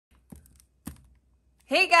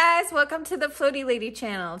Hey guys, welcome to the Floaty Lady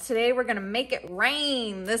channel. Today we're gonna make it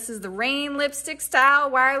rain. This is the Rhein lipstick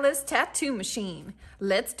style wireless tattoo machine.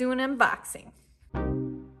 Let's do an unboxing.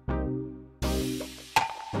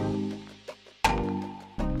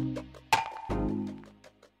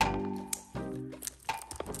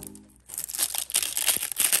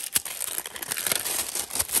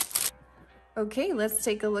 Okay, let's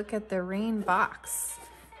take a look at the Rhein box.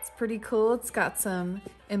 Pretty cool. It's got some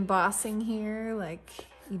embossing here, like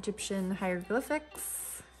Egyptian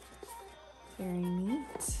hieroglyphics. Very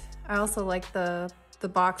neat. I also like the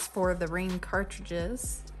box for the Rhein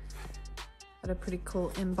cartridges. Got a pretty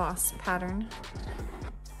cool emboss pattern.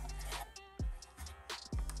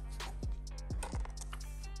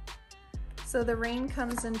 So the Rhein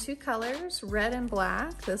comes in two colors, red and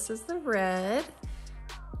black. This is the red.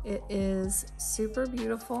 It is super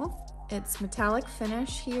beautiful. It's metallic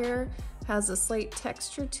finish here, has a slight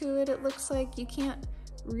texture to it, it looks like. You can't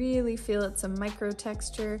really feel it's a micro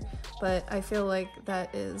texture, but I feel like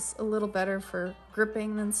that is a little better for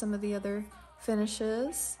gripping than some of the other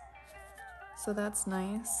finishes. So that's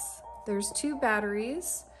nice. There's two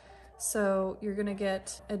batteries, so you're gonna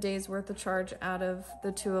get a day's worth of charge out of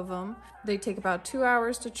the two of them. They take about 2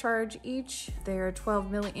 hours to charge each. They are 12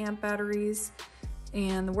 milliamp batteries.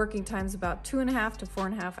 And the working time is about 2.5 to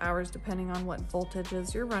 4.5 hours depending on what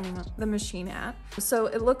voltages you're running the machine at. So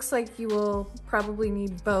it looks like you will probably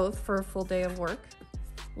need both for a full day of work.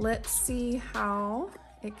 Let's see how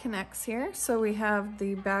it connects here. So we have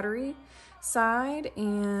the battery side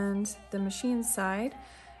and the machine side.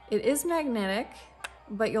 It is magnetic,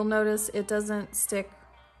 but you'll notice it doesn't stick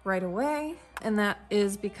right away, and that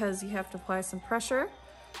is because you have to apply some pressure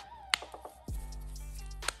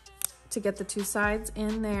to get the two sides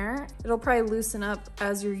in there. It'll probably loosen up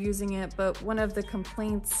as you're using it, but one of the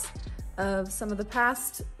complaints of some of the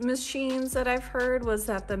past machines that I've heard was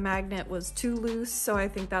that the magnet was too loose, so I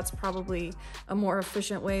think that's probably a more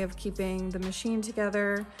efficient way of keeping the machine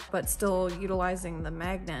together, but still utilizing the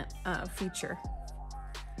magnet feature.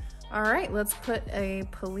 All right, let's put a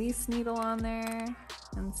police needle on there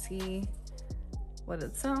and see what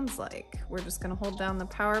it sounds like. We're just gonna hold down the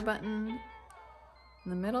power button in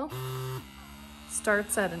the middle.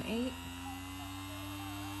 Starts at an 8.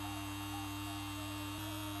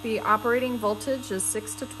 The operating voltage is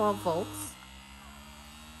 6 to 12 volts.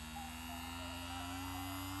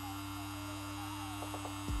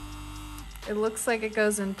 It looks like it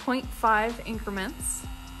goes in 0.5 increments.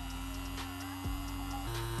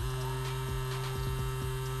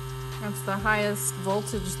 That's the highest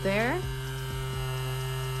voltage there.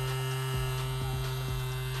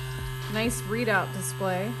 Nice readout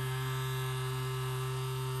display.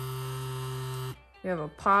 We have a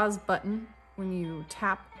pause button when you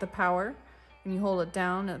tap the power. When you hold it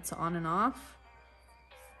down, it's on and off.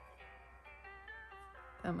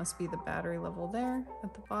 That must be the battery level there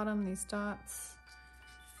at the bottom, these dots.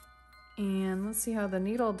 And let's see how the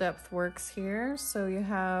needle depth works here. So you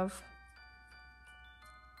have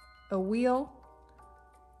a wheel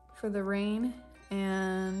for the Rhein,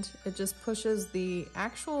 and it just pushes the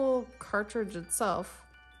actual cartridge itself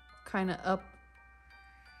kind of up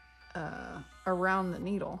around the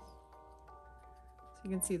needle. So you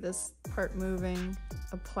can see this part moving,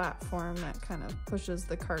 a platform that kind of pushes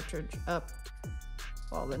the cartridge up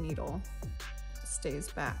while the needle stays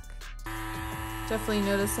back. Definitely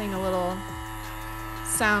noticing a little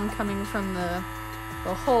sound coming from the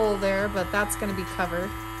hole there, but that's going to be covered.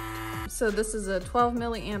 So this is a 12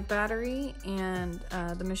 milliamp battery, and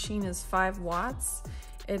the machine is 5 watts.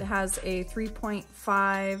 It has a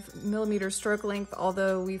 3.5 millimeter stroke length,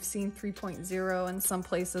 although we've seen 3.0 in some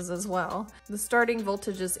places as well. The starting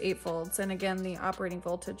voltage is 8 volts, and again, the operating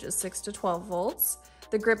voltage is 6 to 12 volts.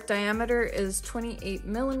 The grip diameter is 28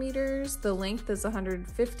 millimeters. The length is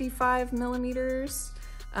 155 millimeters.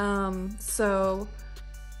 The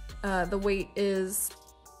weight is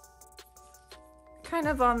kind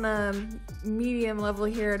of on the medium level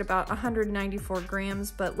here at about 194 grams,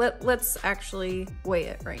 but let's actually weigh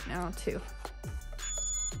it right now too.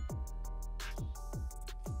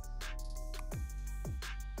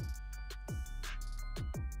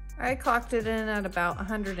 I clocked it in at about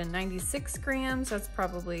 196 grams. That's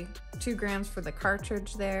probably 2 grams for the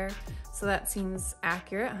cartridge there. So that seems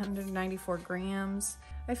accurate, 194 grams.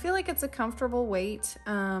 I feel like it's a comfortable weight.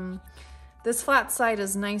 This flat side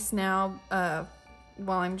is nice now,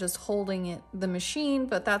 while I'm just holding the machine,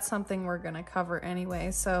 but that's something we're gonna cover anyway.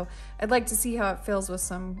 So I'd like to see how it feels with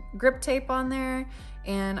some grip tape on there,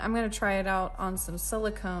 and I'm gonna try it out on some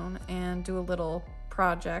silicone and do a little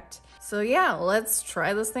project. So yeah, let's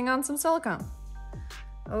try this thing on some silicone.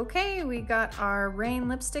 Okay, we got our Rhein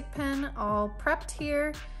lipstick pen all prepped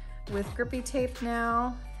here with grippy tape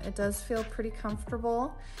now. It does feel pretty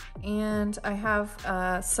comfortable. And I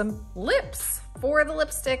have some lips for the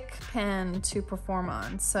lipstick pen to perform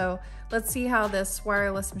on. So let's see how this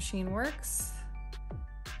wireless machine works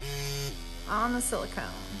on the silicone.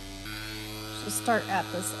 Just start at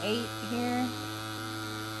this 8 here.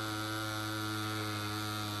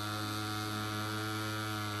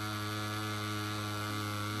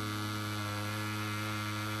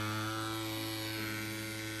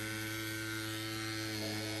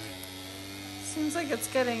 Seems like it's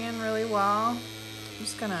getting in really well. I'm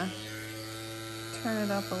just gonna turn it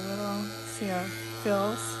up a little, see how it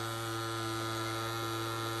feels.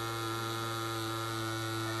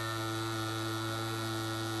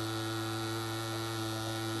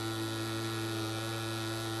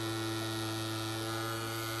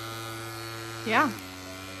 Yeah,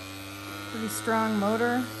 pretty strong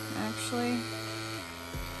motor, actually.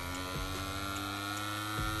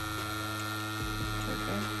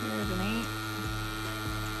 Here's an 8.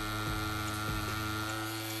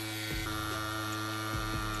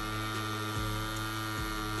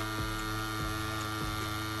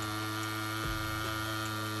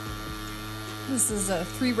 This is a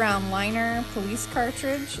 3-round liner police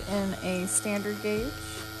cartridge in a standard gauge.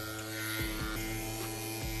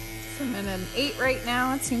 So I'm at an 8 right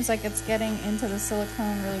now. It seems like it's getting into the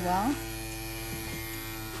silicone really well.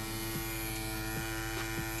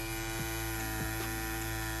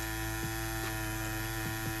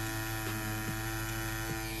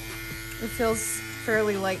 It feels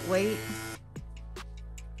fairly lightweight.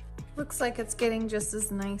 Looks like it's getting just as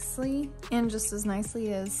nicely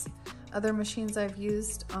as other machines I've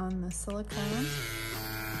used on the silicone.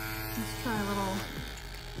 Let's try a little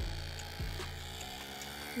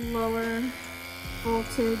lower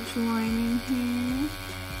voltage lining here.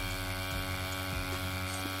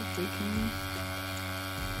 See if we can.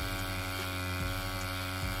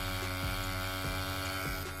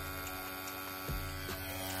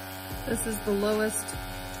 This is the lowest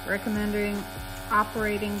recommending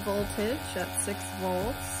operating voltage at 6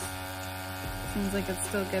 volts. Seems like it's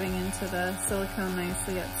still getting into the silicone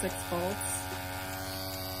nicely at 6 volts.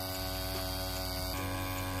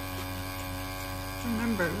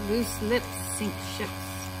 Remember, loose lips sink ships.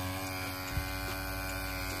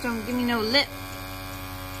 Don't give me no lip.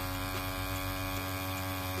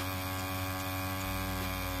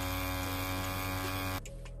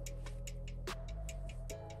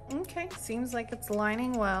 Okay, seems like it's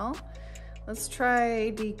lining well. Let's try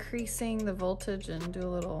decreasing the voltage and do a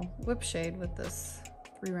little whip shade with this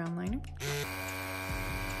 3-round liner.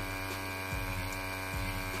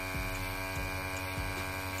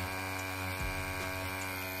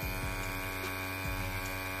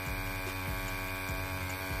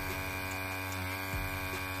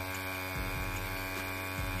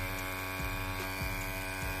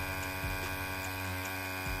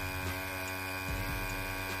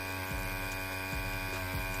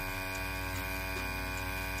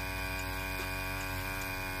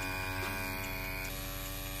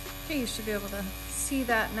 Okay, you should be able to see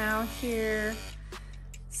that now here.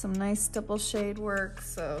 Some nice double shade work,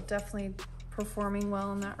 so definitely performing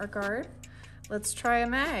well in that regard. Let's try a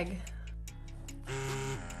mag.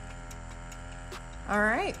 All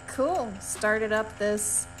right, cool. Started up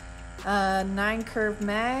this 9-curve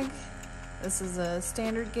mag. This is a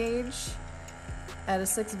standard gauge at a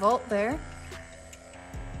 6 volt there.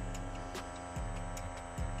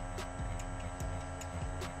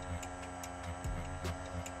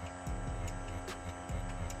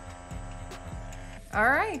 All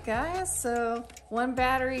right, guys, so 1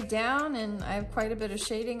 battery down, and I have quite a bit of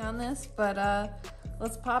shading on this, but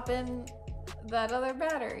let's pop in that other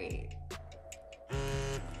battery.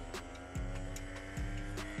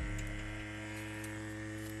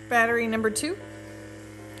 Battery number 2.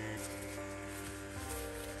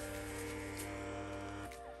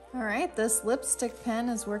 All right, this lipstick pen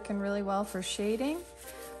is working really well for shading.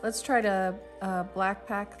 Let's try to black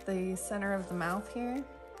pack the center of the mouth here.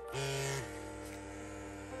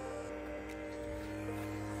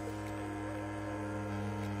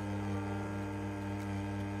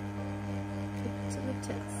 To the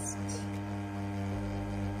test.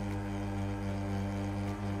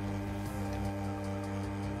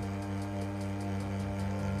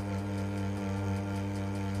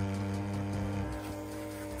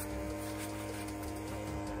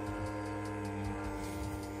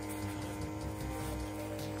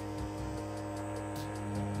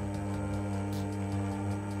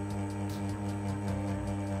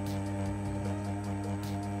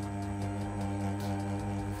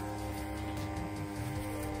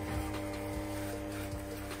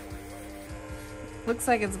 Looks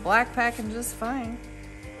like it's black packing just fine.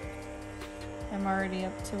 I'm already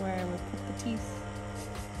up to where I would put the teeth.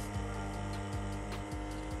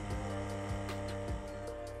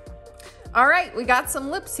 All right, we got some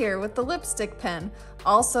lips here with the lipstick pen,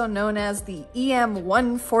 also known as the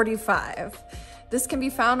EM145. This can be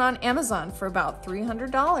found on Amazon for about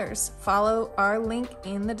 $300. Follow our link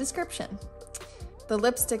in the description. The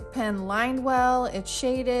lipstick pen lined well, it's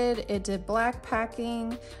shaded, it did black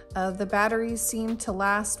packing, the batteries seem to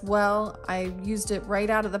last well. I used it right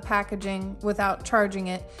out of the packaging without charging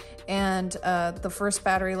it, and the first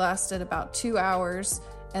battery lasted about 2 hours,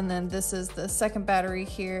 and then this is the second battery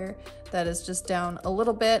here that is just down a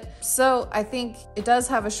little bit. So I think it does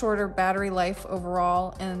have a shorter battery life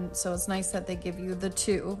overall, and so it's nice that they give you the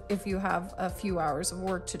 2 if you have a few hours of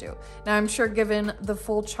work to do. Now I'm sure given the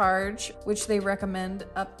full charge, which they recommend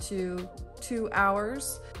up to 2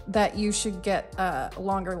 hours, that you should get a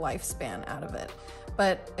longer lifespan out of it.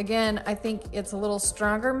 But again, I think it's a little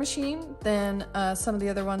stronger machine than some of the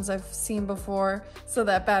other ones I've seen before, so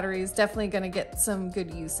that battery is definitely going to get some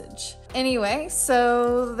good usage. Anyway,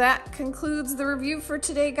 so that concludes the review for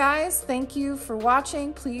today, guys. Thank you for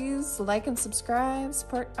watching. Please like and subscribe,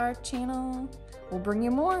 support our channel. We'll bring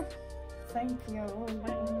you more. Thank you.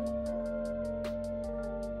 Bye.